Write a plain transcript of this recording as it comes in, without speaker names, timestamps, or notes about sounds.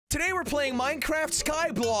Today we're playing Minecraft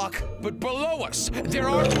Skyblock, but below us, there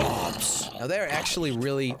are mobs. Now they're actually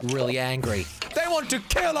really angry. They want to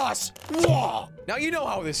kill us! Whoa! Now you know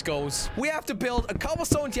how this goes. We have to build a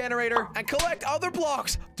cobblestone generator and collect other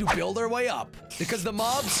blocks to build our way up. Because the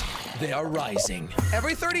mobs, they are rising.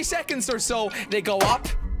 Every 30 seconds or so, they go up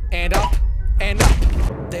and up and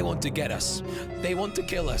up. They want to get us. They want to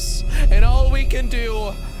kill us. And all we can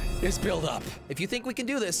do is build up. If you think we can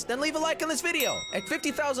do this, then leave a like on this video. At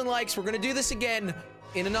 50,000 likes, we're gonna do this again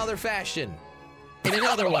in another fashion. In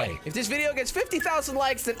another way. If this video gets 50,000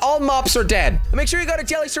 likes, then all mobs are dead. And make sure you go to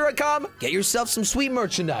jellystore.com, get yourself some sweet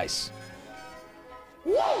merchandise.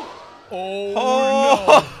 Whoa!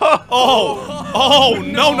 Oh,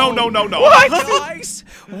 no. What? Guys,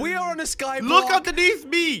 we are on a skyblock. Look underneath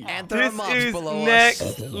me. And there are mobs below next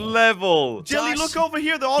us. level. Jelly, look over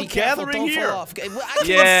here. They're all gathering here. I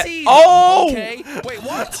can't see. Oh! Okay. Wait,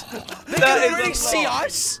 what? They can already see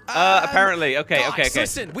us? Apparently. Okay, guys, okay.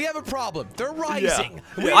 Listen, we have a problem. They're rising.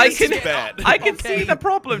 Yeah. I can Okay. see the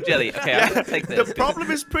problem, Jelly. Okay, I'm gonna take this. The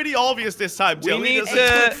problem is pretty obvious this time, Jelly. We need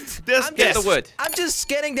to get the wood. I'm just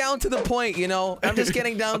getting down to the point, you know? I'm just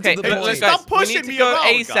getting down Okay, to the point. guys, Stop we pushing need to me go around,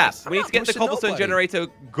 ASAP. guys. We need to get the pushing cobblestone nobody. generator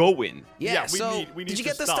going. Yeah, we so need did you to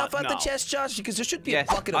get the stuff start out the now. chest, Josh? Because there should be Yes,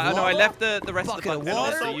 a bucket of I know. water. I left the rest of the Bucket of bucket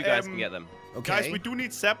water. so you guys can get them. Okay. Guys, we do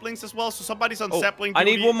need saplings as well, so somebody's on Oh, sapling. I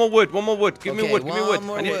need one more wood. One more wood. Give me Okay, wood. Give me wood. one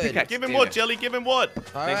more I need a wood. pickaxe. Give him There wood, you Jelly. Give him wood. All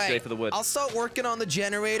Thanks, right. Jay, for the wood. I'll start working on the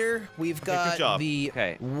generator. We've good got job. the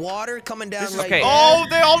Okay. water coming down This is- right okay. there. Oh,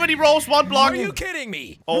 they already rose one block. Are you kidding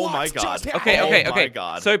me? Oh What my just God. happened? Okay, Oh okay, my okay.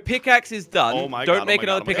 God. So pickaxe is done. Oh my Don't God, make oh my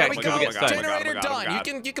another God, There pickaxe we until go. we get stone. Generator Oh my God.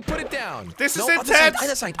 done. You can put it down. This is no, intense.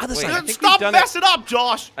 Other side. Other Wait, side. I think Stop we've done it. messing up,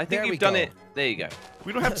 Josh. I There think we you've done go. it. There you go.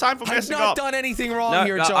 We don't have time for I've messing not up. done anything wrong No,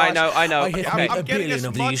 here, no, Josh. I know. I hit Okay. a I'm getting billion as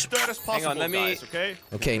of much these. dirt as possible, let me- guys, okay?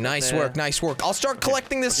 Okay, nice there. work, nice work. I'll start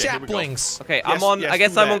collecting the Okay, here we go. saplings. Okay, Yes, I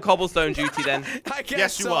guess do I'm on that. cobblestone duty then. I guess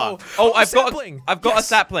Yes, you so. are. Oh, I've got sapling. a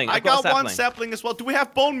sapling. I I've got a got one sapling. sapling as well. Do we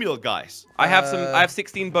have bone meal, guys? I have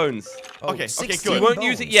 16 bones. Okay, 16 We good. won't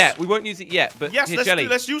use it yet. We won't use it yet. But Yes, here, Jelly,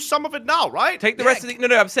 let's use some of it now, right? take the rest of the.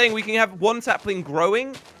 No, I'm saying we can have one sapling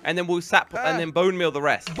growing, and then we'll and then bone meal the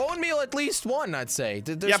rest. Bone meal at least one, I'd say.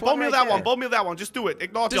 There's Yeah, bone meal right that there. one. Bone meal that one. Just do it.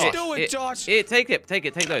 Ignore Just Josh. do it, Josh.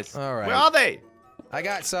 Take those. All right. Where are they? I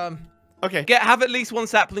got some. Okay. Have at least one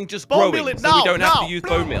sapling just Bone growing, meal it so we now, don't have now. to use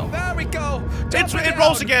bone meal. There we go. It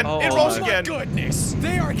rose again. Oh, it rose my again. Goodness,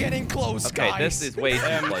 they are getting close, Okay, guys. this is way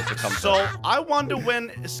too close to come. So I wonder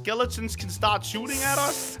when skeletons can start shooting at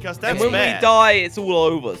us, because that's and when bad. we die, it's all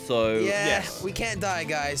over. So Yeah, Yes. we can't die,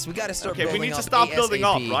 guys. We gotta start Okay, building we need to up start building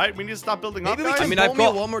up, ASAP. right? We need to start building Maybe up, we guys. can I mean, bone I've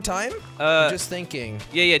meal got- one more time. I'm just thinking.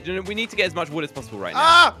 yeah. We need to get as much wood as possible right now.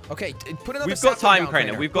 Ah! Okay, put another We've got sapling time, down, Crainer.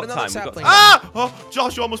 Crainer. We've got Put another time. We've got sapling time. down. Ah! Oh,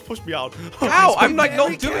 Josh, you almost pushed me out. How? I'm like very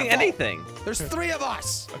not doing careful. anything. There's 3 of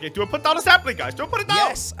us. Okay, do I put down a sapling, guys? Do I put it down?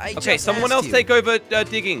 Yes, I Okay, just someone asked else you. take over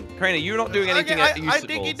digging. Crainer, you're not doing anything Okay, I useful.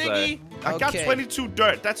 diggy. I got Okay. 22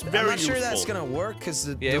 dirt. That's very I'm not sure useful. that's gonna work because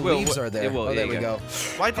the Yeah, it will. leaves are there. It will, Oh, there yeah, we go.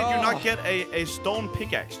 Why did you Oh. not get a stone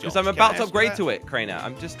pickaxe, Josh? Because I'm Can about I to ask upgrade that? to it, Crainer.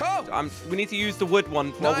 Oh. We need to use the wood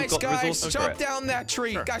one while we've Nice, got the guys. resources for Chop it. down that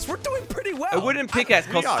tree. Sure. Guys, we're doing pretty well. A wooden pickaxe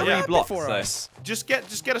we costs are, 3 yeah. blocks. For So. us. Just get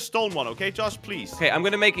a stone one, okay, Josh, please. Okay, I'm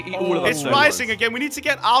gonna make it eat all of those It's stone rising ones. again. We need to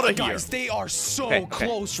get out of here. Guys, they are so Okay.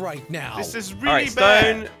 close right now. This is All really right, bad.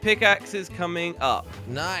 stone pickaxe is coming up.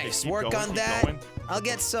 Nice. Keep Work going, on keep that. going. I'll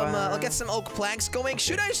get some oak planks going.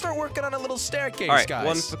 Should I start working on a little staircase, All right, guys?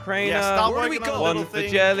 one for Crainer. Yeah, stop Where do we working on go? a One little for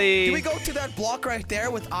thing. Jelly. Do we go to that block right there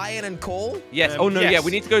with iron and coal? Yes. Um, Oh no, yes. yeah.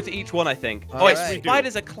 We need to go to each one, I think. All Oh, wait, right.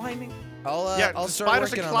 spiders are climbing. Yeah, I'll the start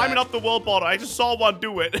spiders working are on climbing that. up the world border. I just saw one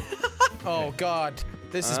do it. Oh God,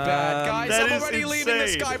 this is bad, guys. that I'm is already leaving the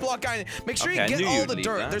insane. skyblock guy. Make sure Okay, I you knew get all you'd the leave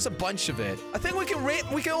dirt. that. There's a bunch of it. I think we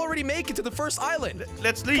can already make it to the first island.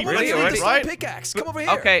 Let's leave. Come on, Really? let's Already? leave the right? pickaxe. Come over here.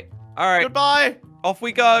 Okay. All right. Goodbye. Off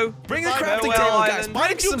we go. Bring the Goodbye, crafting farewell, table, guys. island.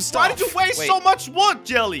 Bring some stuff. Why did you waste Wait. so much wood,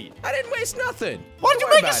 Jelly? I didn't waste nothing. Why did Don't you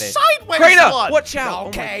worry make a about it. sideways Crainer, one? watch out.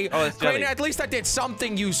 Okay, Oh, that's Jelly. Crainer, at least I did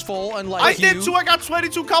something useful, unlike I you. did too. I got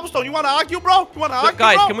 22 cobblestone. You want to argue, bro? You want to argue, Look,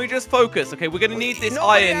 guys, bro? can we just focus? Okay, we're gonna need this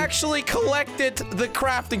Nobody iron. actually collected the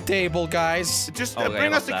crafting table, guys. Just Okay,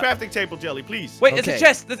 bring us love the that. crafting table, Jelly, please. Wait, there's Okay. a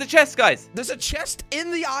chest. There's a chest, guys. There's a chest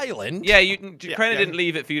in the island. Yeah, Crainer yeah. didn't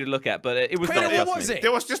leave it for you to look at, but it was Crainer, not what just was me. it?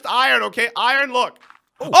 There was just iron, okay? Iron, look.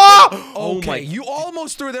 Oh! Okay, my- you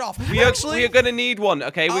almost threw that off. We are gonna need one.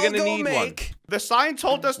 Okay, we're gonna need one. The sign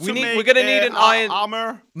told us to make we're gonna need an iron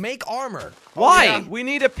armor. Make armor. Why? yeah. We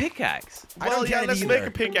need a pickaxe. I don't get it let's either. make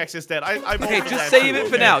a pickaxe instead. I'm Okay, over just that save too, it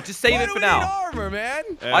for okay? now. Just save Why it do for we need now. armor, man?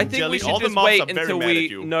 I think Jelly, we all should the just mobs wait are very until mad at we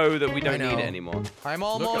you. know that we don't know. need it anymore. I'm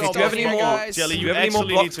almost Okay, do you have any there, more- guys. Jelly, Do you you have any more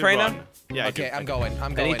actually blocks, need to Trainer? run. Yeah, I Okay, do. I'm going.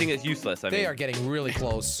 I'm going. Anything that's useless, I mean. They are getting really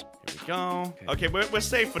close. Here we go. Okay, we're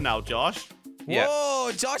safe for now, Josh. Yeah.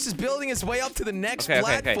 Whoa, Josh is building his way up to the next Okay,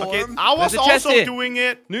 okay, okay. platform. Okay, I was There's a chest also here. doing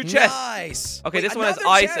it. New chest. Nice. Okay, Wait, this one has another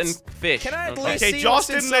ice chest? and fish. Can I at Okay. least Okay, see Josh what's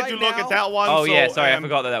didn't let you inside look now? at that one. Oh so, yeah, sorry, I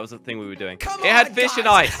forgot that was the thing we were doing. Come It had on, fish and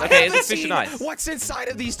guys. ice. I Okay, haven't it's fish and seen ice. What's inside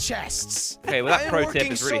of these chests? Okay, well that I'm pro working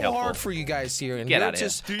tip is really so helpful. hard for you guys here, and Get you're outta here.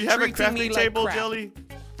 just Do you have a treating me crafting like table, crap. Jelly?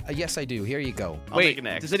 Yes, I do. Here you go. I'll Wait, make an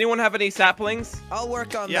axe. does anyone have any saplings? I'll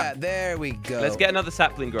work on Yeah. that. There we go. Let's get another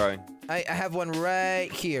sapling growing. I have one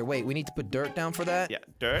right here. Wait, we need to put dirt down for that? Yeah,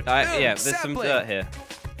 dirt. Boom, Yeah, there's some sapling. dirt here.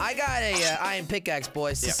 I got a iron pickaxe,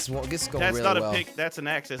 boys. This is going That's really not a well. pick. That's an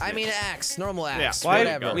axe. Isn't I it? mean an axe, normal axe, Why?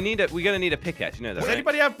 whatever. We're gonna need a pickaxe. You know that. Does Right?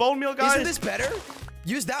 anybody have bone meal, guys? Isn't this better?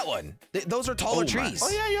 Use that one. Those are taller trees. Oh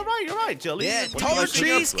yeah, you're right. You're right, Jelly. Yeah, What are you taller using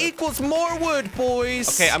up trees with? equals more wood,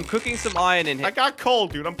 boys. Okay, I'm cooking some iron in here. I got coal,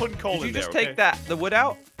 dude. I'm putting coal Did you in there. just take okay? the wood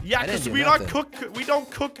out? Yeah, I didn't because do we nothing. don't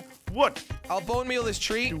cook wood. I'll bone meal this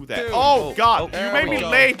tree. Do that. Boom. Oh God, there you made we me go.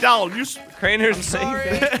 lay down. You. Crainer's I'm saying sorry.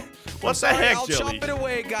 that. What the Sorry, heck, I'll Jelly? chop it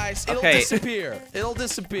away, guys. It'll Okay. disappear. It'll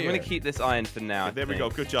disappear. I'm gonna keep this iron for now. There we go.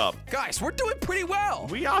 Good job. Guys, we're doing pretty well.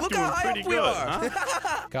 We are Look doing how high pretty up we good, are.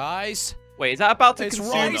 huh? Guys, Wait, is that about to it's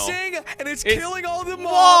consume? rising and it's killing all the Whoa!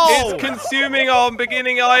 mobs. It's consuming our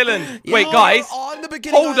beginning island. Yeah, Wait, guys, on the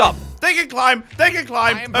beginning hold up. They can climb. They can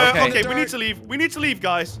climb. I'm Okay. Okay, we dirt. need to leave. We need to leave,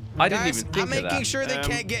 guys. I didn't Guys, even think I'm of making that. sure they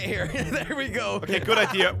can't get here. There we go. Okay, good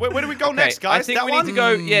idea. Where do we go next, Okay, guys? I think that we one? need to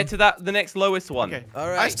go, yeah, to the next lowest one. Okay. All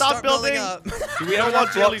right, I stopped start building building. up. Do we don't have want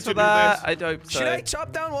enough Jelly blocks to for do that? this. I don't so. Should I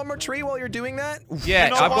chop down one more tree while you're doing that? Yeah, You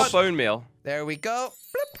know I've got what? bone meal. There we go.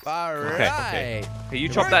 Bloop. All right. okay. Okay, you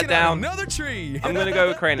chop Working that on down. Another tree. I'm gonna go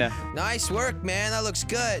with Crainer. Nice work, man. That looks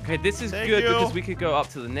good. Okay, this is Thank good you. because we could go up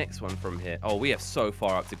to the next one from here. Oh, we have so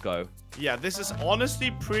far up to go. Yeah, this is honestly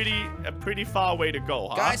a pretty far way to go,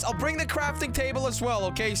 huh? Guys, I'll bring the crafting table as well,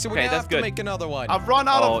 okay? So we're Okay, gonna that's have to good. make another one. I've run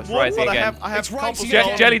out Oh, of it's wood, rising but I again. have It's rising cobblestone.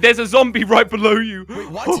 again. Jelly, there's a zombie right below you. Wait,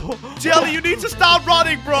 what? Jelly, you need to start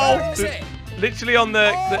running, Where bro. is it? Literally on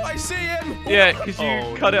the. Oh, I see him. Yeah, because you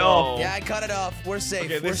Oh, cut it no. off. Yeah, I cut it off. We're safe.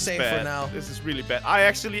 Okay, We're this is safe bad. for now. This is really bad.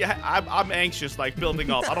 I'm anxious, like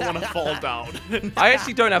building up. I don't want to fall down. I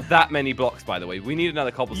actually don't have that many blocks, by the way. We need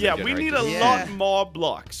another cobblestone Yeah, we need a generator. Yeah. lot more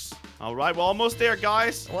blocks. All right, we're almost there,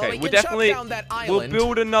 guys. Well, Okay, we we're can definitely. chop down that We'll island.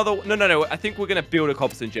 build another. No. I think we're gonna build a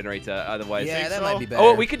cobblestone generator. Otherwise. Yeah, think that so? might be better.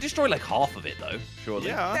 Oh, we could destroy like half of it though. Surely.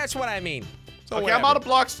 Yeah. That's what I mean. So Okay, whatever. I'm out of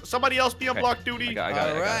blocks. Somebody else be on Okay. block duty. I got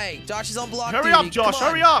it. All right, Josh is on block Hurry duty. up, Josh, Come on.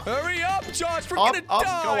 hurry up. Hurry up, Josh. We're Up, gonna up,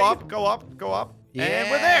 die. go up, go up, go up. Yes.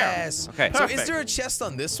 And we're there. Okay. So Perfect. is there a chest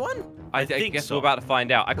on this one? I think guess so. we're about to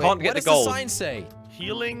find out. I Wait, can't get what the does gold. the sign say?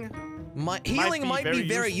 Healing. Healing be might be very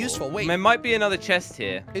very useful. useful. Wait, There might be another chest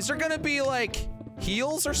here. is there gonna be like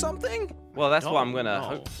heals or something? Well, that's No, what I'm gonna no.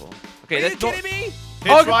 hope for. Are Okay, you let's not. kidding me? It's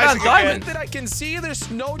Oh, I rising found diamond. again. That I can see, there's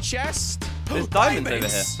no chest. There's diamonds over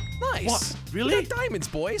here. Nice. What? We Really? got diamonds,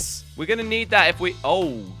 boys. We're gonna need that if we.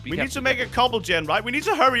 Oh. We need to make a cobble gen, right? We need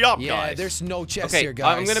to hurry up, Yeah, guys. there's no chest Okay, here,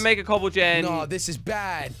 guys. I'm gonna make a cobble gen. No, this is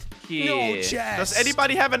bad. Here. No chest. Does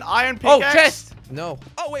anybody have an iron Oh, pickaxe? chest! No.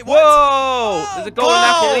 Oh wait, what? Whoa! There's a golden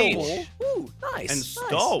apple gold. each. Ooh, nice. And nice.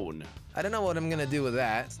 stone. I don't know what I'm gonna do with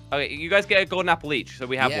that. Okay, you guys get a golden apple each, so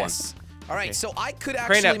we have yes. All right, Okay. so I could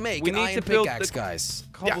Crainer, actually make we an need iron to build pickaxe, the- guys.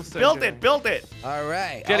 one. Yeah, Cobblestone build generator. it, build it. All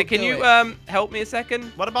right. Jelly, I'll can do you it. help me a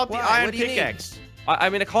second? What about the Why? iron What do you need? pickaxe? I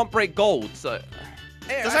mean, I can't break gold, so.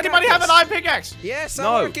 Here, Does I got anybody have this. an iron pickaxe? Yes, I'm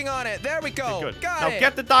No. working on it. There we go. Okay, good. Got now it.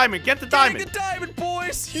 get the diamond, get the Getting diamond. the diamond,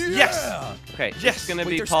 boys. Yeah. Yes. Okay, Yes. it's gonna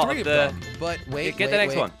Wait, be there's part three of of the. them. But wait, Get the wait,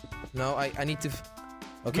 next wait. one. No, I need to.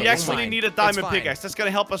 Okay, We it's actually fine. need a It's diamond fine. pickaxe. That's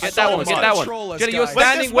gonna help us Get so that one. much. Get that Control one. us, Jelly, you're guys.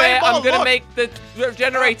 standing Wait, where wait, I'm gonna look. make the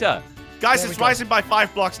generator. Guys, There it's we go. rising by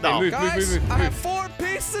 5 blocks now. move. Guys, I move. have 4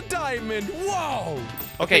 pieces of diamond. Whoa.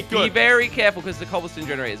 Okay, be good. very careful because the cobblestone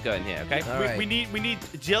generator is going here. Okay. All right. We need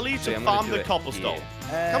Jelly See, to I'm gonna farm do the it cobblestone.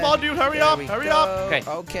 here. Come on, dude, hurry there up, we hurry go. up. Okay,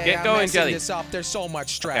 Okay, get I'm going, messing Jelly. this up. There's so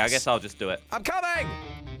much stress. Okay, I guess I'll just do it. I'm coming.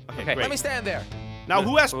 Okay, Okay. great. Let me stand there. Now,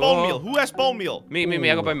 who has bone Oh. meal? Who has bone meal? Me.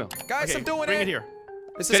 I got bone meal. Guys, Okay, I'm doing bring it. it here.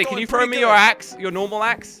 This is Jelly, can going you throw pretty me good. your axe? Your normal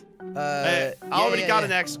axe? I already got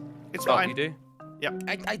an axe. It's Oh, fine. you do?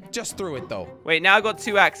 I just threw it though. Wait, now I got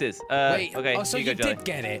 2 axes. Wait. Okay. Oh, so you you go, Jelly. did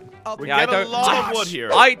get it. We Yeah, I get a don't- lot of Josh, wood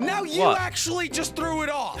here. I Now you what? actually just threw it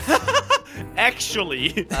off.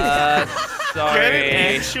 Actually. Sorry.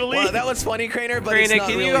 Actually. Well, that was funny, Crainer, but it's Crainer, not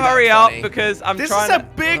can really you that hurry up? funny. Because I'm This trying is a to...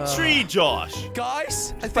 big tree, Josh.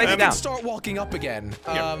 Guys, I place think it we down. can start walking up again.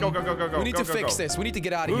 Yeah, go. We need go, to go, fix go. this. We need to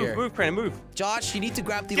get out of here. Move, Crainer, move. Josh, you need to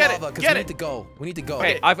grab the Get it, lava because get we it. need to go. We need to go.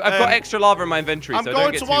 Okay, I've got extra lava in my inventory, I'm so don't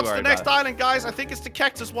going get too towards worried the next about it. island, guys. I think it's the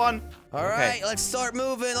cactus one. All right, let's start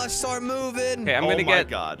moving. Let's start moving. Okay, I'm Oh gonna my get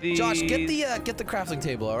God. these... Josh, get the crafting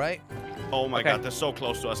table. All right. Oh my Okay. God, they're so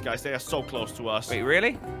close to us, guys. They are so close to us. Wait,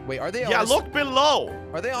 really? Wait, are they? Yeah, on look below.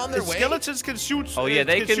 Are they on their The way? skeletons can shoot. Oh, yeah,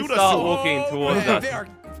 they can shoot start us. walking towards man, us. They are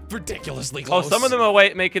ridiculously Oh, close. some of them are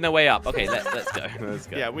making their way up. Okay, let's go. Let's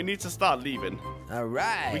go. Yeah, we need to start leaving. All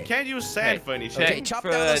right. We can't use sand Okay, for anything. check. Okay, chop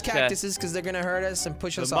for down those chest. cactuses because they're gonna hurt us and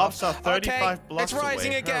push us off. mobs are 35 okay, blocks it's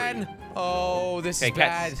rising away. again. Oh, this Okay, is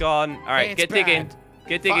cactus bad. is gone. All right, It's get digging. bad.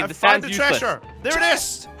 Get digging. The Find sand's the useless. treasure. There it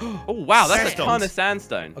is. Oh, wow, that's a Sandstone. ton of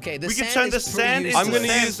sandstone. Okay, the We can sand turn the is pretty sand into I'm gonna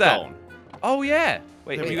useless. use that. sandstone. Oh, yeah.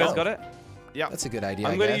 Wait, There have we you guys go. got it? Yeah. That's a good idea.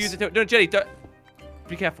 I'm I gonna guess. use it. No, Jelly, don't...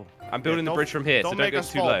 Be careful. I'm building the don't- bridge from here, so don't make go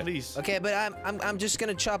us too fall, low. please. Okay, but I'm just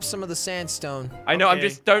gonna chop some of the sandstone. I know, I'm Okay.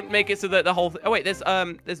 just... Don't make it so that the whole... Oh, wait, there's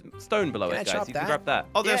stone below Can I it, guys. chop You can that? grab that.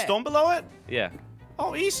 Oh, there's Yeah. stone below it? Yeah.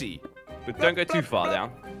 Oh, easy. But don't go too far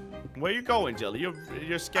down. Where you going, Jelly?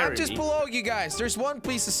 You're scaring I'm just me. below you guys. There's one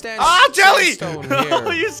piece of Ah, Jelly! sandstone Oh,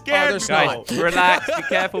 here. you scared there's me. not. Guys, relax. Be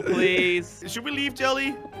careful, please. Should we leave,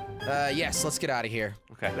 Jelly? Yes, let's get out of here.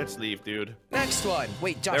 Okay. Let's leave, dude. Next one.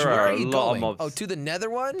 Wait, Josh, There where are are a you lot of going? mobs. Oh, to the nether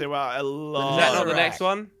one? There are a lot. Is that not the Alright. next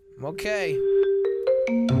one? Okay.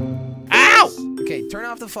 Ow! Okay, turn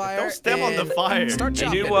off the fire. Don't step on the and fire. Start A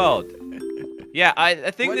chopping. new world. Yeah, I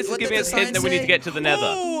think What- this is what giving did us the a hint that sign we need say? to get to the nether.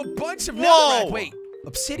 Oh, a bunch of Whoa! netherrack. Wait,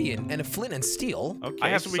 obsidian and a flint and steel. Okay, I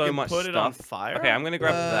have so we so can much put stuff. it on fire. Okay, I'm gonna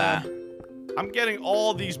grab that. I'm getting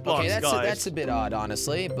all these blocks, Okay, guys. that's a bit odd,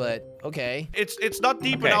 honestly, but okay. It's not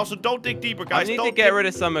deeper Okay. now, so don't dig deeper, guys. I need don't to get dig, rid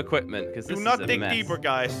of some equipment because this Do is not a dig mess. deeper,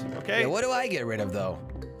 guys. Okay. Yeah, what do I get rid of though?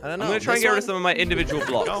 I don't know. I'm gonna try and This get rid one? of some of my individual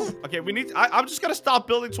blocks. No? Okay, we need. I'm just gonna start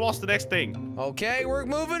building towards the next thing. Okay, we're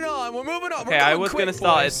moving on. We're moving on. Okay, I was gonna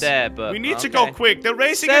start it there, but We need to okay. go quick. They're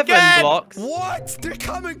racing 7 again. blocks. What? They're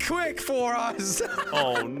coming quick for us.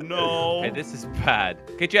 Oh no. Okay, this is bad.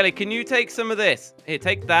 Okay, Jelly, can you take some of this? Here,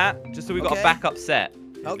 take that, just so we got a Okay. backup set.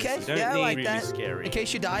 Okay, This is yeah, I like really that. scary. In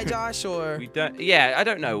case you die, Josh, or... We don't. Yeah, I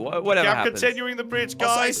don't know. Whatever Yeah, I'm happens. continuing the bridge,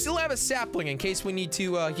 Also, I guys. still have a sapling in case we need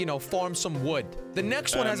to, you know, farm some wood. The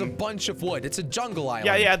next one has a bunch of wood. It's a jungle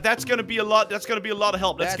island. Yeah, that's gonna be a lot. That's gonna be a lot of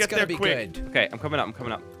help. Let's That's get there gonna be quick. good. Okay, I'm coming up. I'm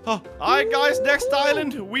coming up. Oh, all right, guys. Next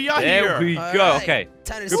island. We are There here. we All go. right, Okay.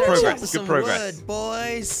 Time to Good start progress. chopping Good some progress. wood,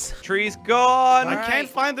 boys. Tree's gone. I All can't right.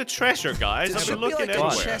 find the treasure, guys. There I've should been be looking like a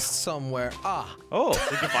everywhere. chest somewhere. Ah. Oh.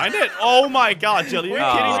 Did you find it? Oh my God, Jelly, are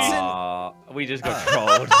you kidding What's me? in- Aw, we just got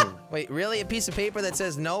trolled. Wait, really? A piece of paper that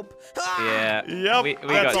says nope? Ah! Yeah. Yep, we that's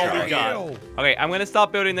got all trolled. we got. Ew. Okay, I'm gonna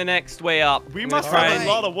start building the next way up. We I'm must gonna try have and-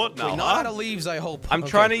 a lot of wood now, Wait, not huh? out of leaves, I hope. I'm Okay.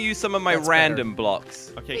 trying to use some of my That's random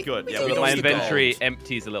blocks. Okay, good. Yeah, So we So don't my don't need the inventory gold.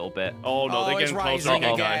 empties a little bit. Oh no, Oh, they're it's getting closer rising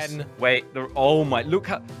again, again. guys. Wait, oh my, look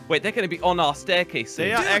how, wait, they're gonna be on our staircase soon.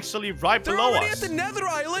 They are Dude, actually right They're below already us. at the nether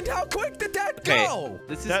island. How quick did that Okay, go?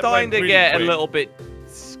 this is That starting went to really get quick. a little bit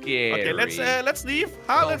scary. Okay, let's leave.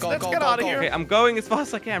 Huh? Go, Let's go, let's go, get go, out of go. here. Okay, I'm going as fast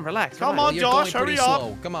as I can. Relax. Come relax. on, You're Josh, going pretty hurry up.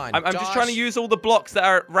 slow. Come on. I'm just trying to Josh. use all the blocks that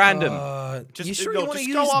are random. Just you sure no, you want to just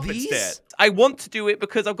use go up these? instead. I want to do it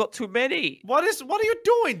because I've got too many. What are you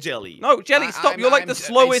doing, Jelly? No, Jelly, stop. You're like the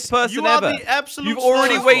slowest person You are ever. the absolute You've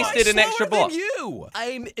already slowest wasted I'm an extra slower than block. you.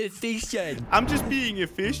 I'm efficient. I'm just being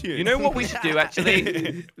efficient. You know what we should do,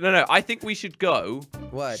 actually? No, I think we should go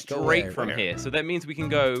What? Go straight where? from Where? here. So that means we can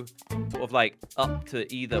go sort of like up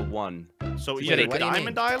to either one. So Wait, either what do you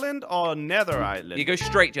Diamond Island or Nether Island? You go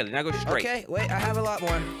straight, Jelly. Now go straight. Okay, wait, I have a lot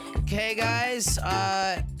more. Okay, guys,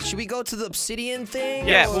 should we go to the obsidian thing?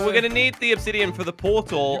 Yeah, or- well, we're gonna need the obsidian for the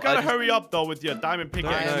portal. You gotta just- hurry up though with your diamond I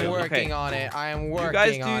pickaxe. am no, working okay. on it. I am working You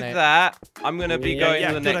guys do on it. that. I'm gonna be going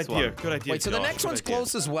to the good next idea. one. Good idea. Wait, so the Josh, next good one's idea.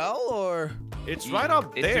 close as well, or? It's right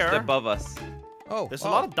up It's there. just above us. Oh, There's a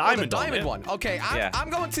lot of diamond the on diamond it. one. Okay, Yeah. I'm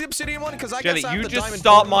going to the obsidian one because I Jelly, guess I have you the just diamond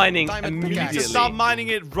start portal, mining diamond You need immediately. to stop mining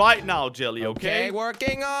it right now, Jelly. Okay. Okay,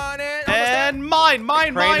 working on it. And mine.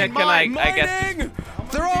 Crainer, can I guess- Mining!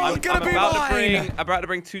 They're all gonna be mine. about to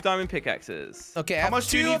bring 2 diamond pickaxes. Okay, I How have much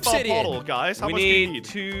do you 2 need for a obsidian. portal, guys? How we much do you need need?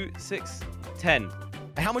 2, 6, 10.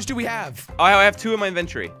 How much do we have? Oh, I have 2 in my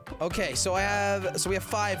inventory. Okay, so we have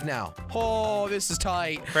 5 now. Oh, this is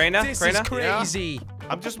tight. Crainer, This is Crainer? crazy.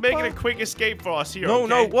 I'm just making a quick escape for us here. No, okay?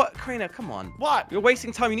 no, what? Crainer, come on. What? You're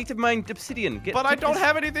wasting time. You need to mine obsidian. But I don't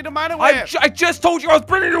have anything to mine it with. I just told you I was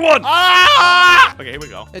bringing you one. Ah! Okay, here we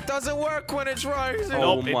go. It doesn't work when it's rising.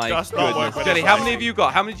 Oh Nope, it my does not work goodness. when Jelly, it's how rising. many have you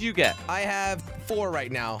got? How many did you get? I have 4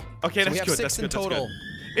 right now. Okay, So that's we have good. 6 That's in good. That's total.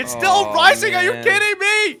 good. It's still rising. Are you man. kidding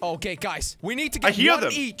me? Okay, guys, we need to get hear 1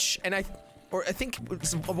 them. each, and I think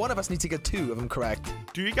one of us needs to get 2 if I'm correct.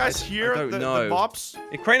 Do you guys hear don't the know. mobs?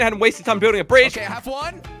 If Crainer hadn't wasted time building a bridge. Okay, I have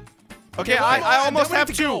 1. Okay, one I more, almost then we have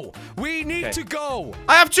need to 2. go. We need Okay. to go.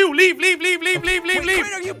 I have 2. Leave, leave, leave, leave, leave, leave, Wait, leave.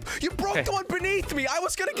 Crainer, you broke Okay. the one beneath me. I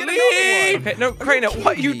was gonna get Leave. another one. Okay, no, Crainer, kidding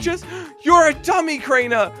what? You me? just. You're a dummy,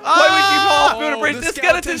 Crainer. Why would you half build a bridge? The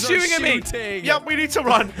skeleton's shooting at me. Yep, we need to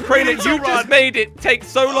run. Crainer, We need to you run. just made it take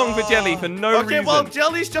so long for Jelly for no Okay, reason. well,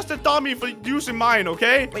 Jelly's just a dummy for using mine,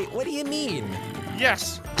 okay? Wait, what do you mean?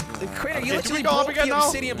 Yes. Crainer, you Okay, do literally we go up broke again the now?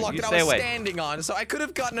 obsidian block You that stay I was away. standing on, so I could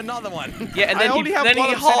have gotten another one. Yeah, and I then only have he one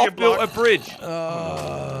half obsidian built block. a bridge. Okay,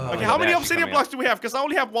 how they're many actually obsidian coming blocks do we have? Because I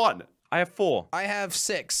only have 1. I have 4. I have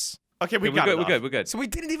 6. Okay, we We're got good, enough. we're good. So we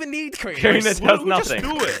didn't even need Crainer. Crainer Why does don't we nothing.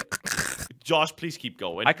 just do it? Josh, please keep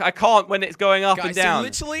going. I can't when it's going up and Guys, down. they're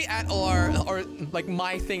literally at our like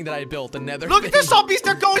my thing that I built, the nether Look at thing. the zombies,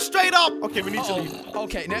 they're going straight up. Okay, we need to Oh, leave.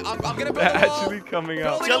 okay, now I'm gonna build They're a wall. actually coming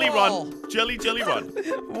up. Building Jelly a wall. run. Jelly run.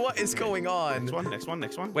 What is going on?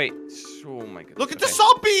 Next one. Wait. Oh my god. Look at the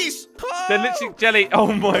zombies. They're literally Jelly.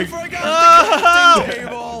 Oh my I god. forgot the crafting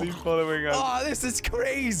table. He's following us. Oh, this is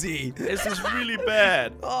crazy. This is really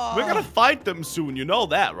bad. Oh. We're gonna fight them soon, you know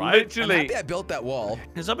that, right? I'm Literally. happy I built that wall.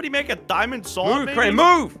 Can somebody make a diamond sword, Move, maybe? Crainer,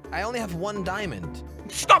 move! I only have 1 diamond.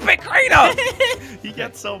 Stop it, Crainer! He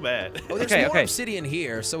gets so mad. Oh, there's Okay, more okay. obsidian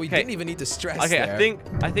here, so we Okay. didn't even need to stress Okay, there.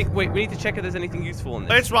 I think. Wait, we need to check if there's anything useful in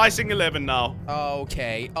this. It's rising 11 now.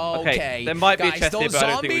 Okay. there might be a Guys, chest here, those but I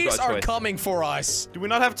don't think we've zombies got a are choice. coming for us. Do we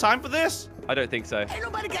not have time for this? I don't think so.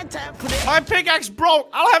 My pickaxe broke.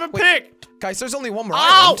 I don't have a pick. Guys, there's only 1 more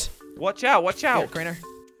Ow! island. Watch out, watch Here, out. Crainer.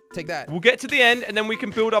 Take that. We'll get to the end, and then we can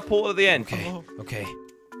build our portal at the end. Okay.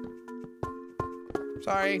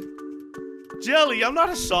 Sorry. Jelly, I'm not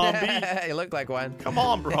a zombie. You look like one. Come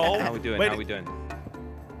on, bro. How we doing? Wait, How we doing?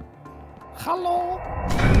 Hello.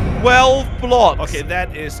 12 blocks. Okay,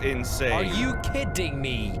 that is insane. Are you kidding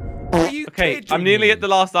me? Are you Okay, kidding I'm nearly me? at the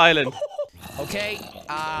last island. Okay,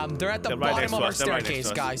 they're at the They're right bottom next of to our us, they're right next staircase,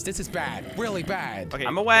 to us. guys. This is bad. Really bad. Okay,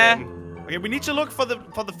 I'm aware. Okay, we need to look for the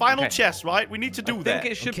final Okay. chest, right? We need to do I that.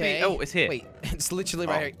 think it should Okay. be. Oh, it's here. Wait, it's literally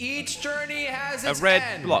right here. Each journey has A its red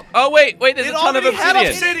end. block. Oh wait, there's It a ton of already had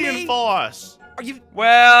obsidian. obsidian Me? for us. Are you?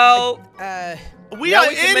 Well, We Now are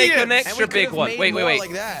we can make idiots. an extra And we big could've one. made Wait, more wait.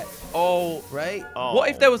 Like that, oh, right? Oh. what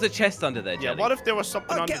if there was a chest under there, Yeah, Jelly? what if there was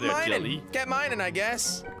something Oh, under get there, mining. Jelly? Get mining, I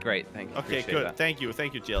guess. Great, thank you. Okay, Appreciate good. that. Thank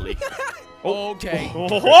you, Jelly. Okay. Whoa!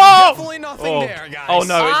 Definitely nothing Oh. there, guys. Oh,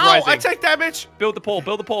 no, it's Ow, rising. I take damage. Build the pole,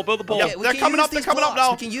 build the pole, build the pole. Yeah, Okay, we they're can coming use up, they're these coming up blocks.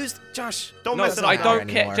 now. We can use. Josh. Don't No, mess it I up. don't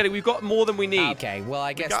care, anymore. Jelly. We've got more than we need. Okay, well,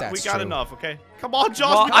 I guess that's We got true. enough, okay? Come on, Josh.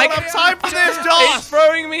 Well, we I don't have can't- time for this, It's Josh.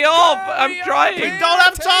 throwing me off. I'm We trying. don't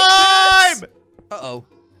have time. Uh-oh.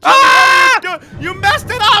 Ah! You messed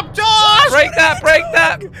it up, Josh. Break that, break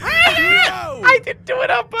that. No! I didn't do it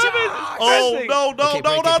on purpose. It's Oh, pressing. no. Okay,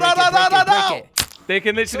 break it. They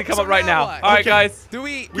can literally come So up right now now. what? All right, Okay. guys. Do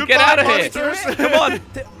we? We get out of here. monsters. Come on.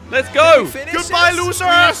 Let's go. finish Goodbye, this? losers.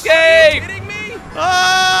 Are you Escape. kidding me?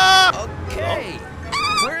 Ah! Okay.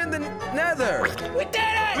 We're in the nether. We did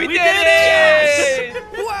it! We did it.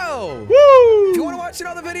 Whoa! Woo. If you want to watch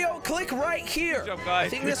another video, click right here. Good job, guys. I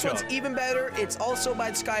think Good this one's job. even better. It's also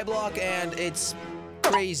by SKYBLOCK, and it's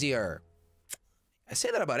crazier. I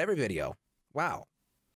say that about every video. Wow.